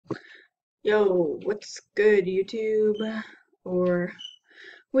Yo, what's good, YouTube? Or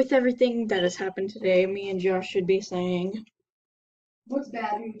with everything that has happened today, me and Josh should be saying, What's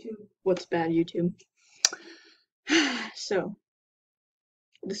bad, YouTube? what's bad, YouTube? So,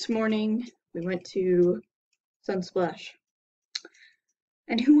 this morning we went to Sunsplash.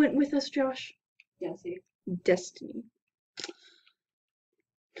 And who went with us, Josh? Jesse. Destiny.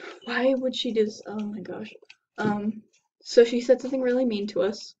 Why would she do this? Oh my gosh. So she said something really mean to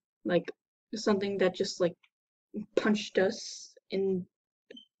us. Like, something that just, like, punched us in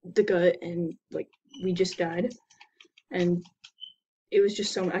the gut and, like, we just died. And it was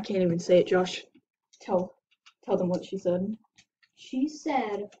just so I can't even say it, Josh. Tell them what she said. She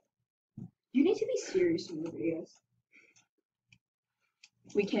said, "You need to be serious in your videos."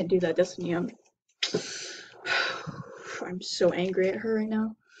 We can't do that, Destiny. I'm so angry at her right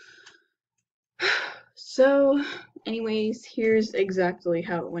now. So, anyways, here's exactly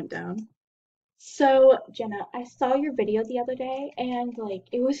how it went down. So, Jenna, I saw your video the other day and like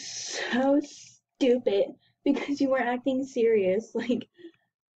it was so stupid because you weren't acting serious. Like,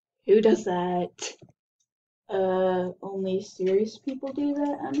 who does that? Only serious people do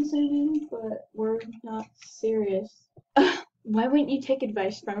that, I'm assuming, but we're not serious. Why wouldn't you take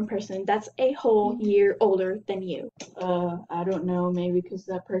advice from a person that's a whole year older than you? I don't know, maybe because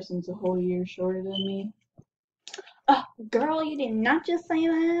that person's a whole year shorter than me. Oh, girl, you did not just say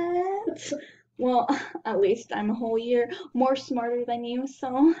that. Well, at least I'm a whole year more smarter than you,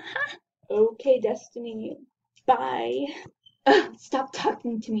 so. Okay, Destiny. Bye. Stop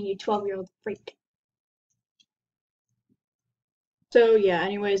talking to me, you 12-year-old freak. So yeah,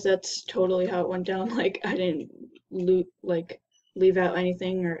 anyways, that's totally how it went down. Like I didn't leave out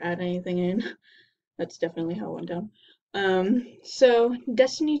anything or add anything in. That's definitely how it went down. So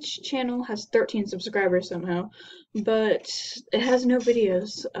Destiny's channel has 13 subscribers somehow, but it has no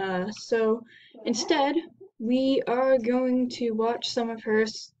videos. So instead, we are going to watch some of her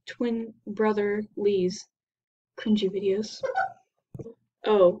twin brother Leigh's cringy videos.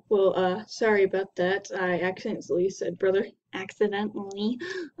 Oh, well, sorry about that. I accidentally said brother. Accidentally.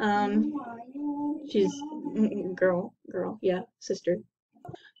 She's girl, yeah, sister.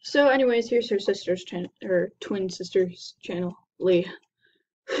 So, anyways, here's her sister's channel, her twin sister's channel, Leigh.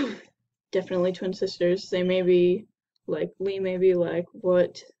 Definitely twin sisters. They may be like Leigh may be like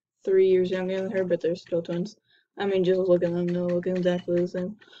what 3 years younger than her, but they're still twins. I mean, just look at them; they'll look exactly the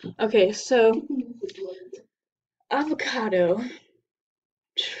same. Okay, so avocado.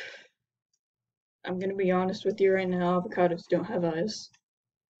 I'm gonna be honest with you right now, avocados don't have eyes.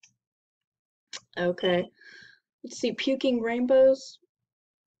 Okay. Let's see, puking rainbows?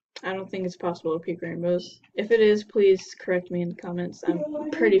 I don't think it's possible to puke rainbows. If it is, please correct me in the comments. I'm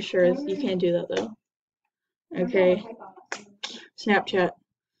pretty sure you can't do that though. Okay. Snapchat.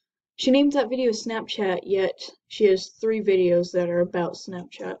 She named that video Snapchat, yet she has 3 videos that are about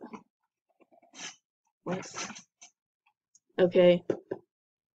Snapchat. What? Okay.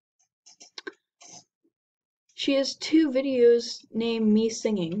 She has 2 videos named me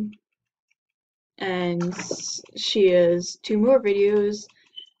singing. And she has 2 more videos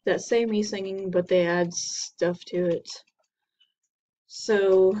that say me singing, but they add stuff to it.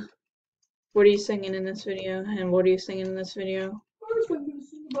 So, what are you singing in this video? And what are you singing in this video?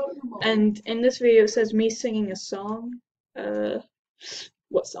 And in this video it says me singing a song.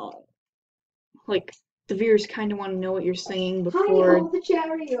 What song? Like, the viewers kind of want to know what you're singing before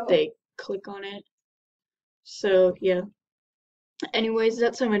they click on it. So, yeah. Anyways,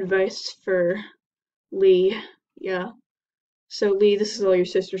 that's some advice for Leigh. Yeah. So, Leigh, this is all your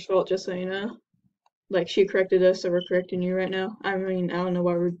sister's fault, just so you know. Like, she corrected us, so we're correcting you right now. I mean, I don't know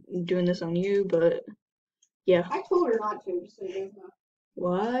why we're doing this on you, but yeah. I told her not to, just so you guys know.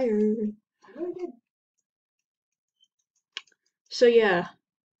 Liar. I really did. So yeah,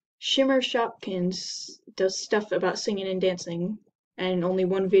 Shimmer Shopkins does stuff about singing and dancing, and only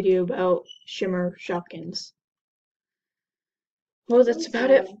one video about Shimmer Shopkins. Well, that's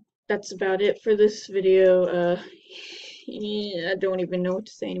about it. That's about it for this video. I don't even know what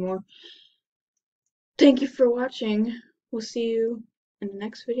to say anymore. Thank you for watching. We'll see you in the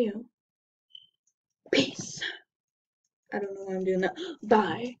next video. Peace. I don't know why I'm doing that.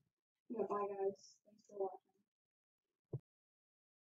 Bye. Yeah, bye guys.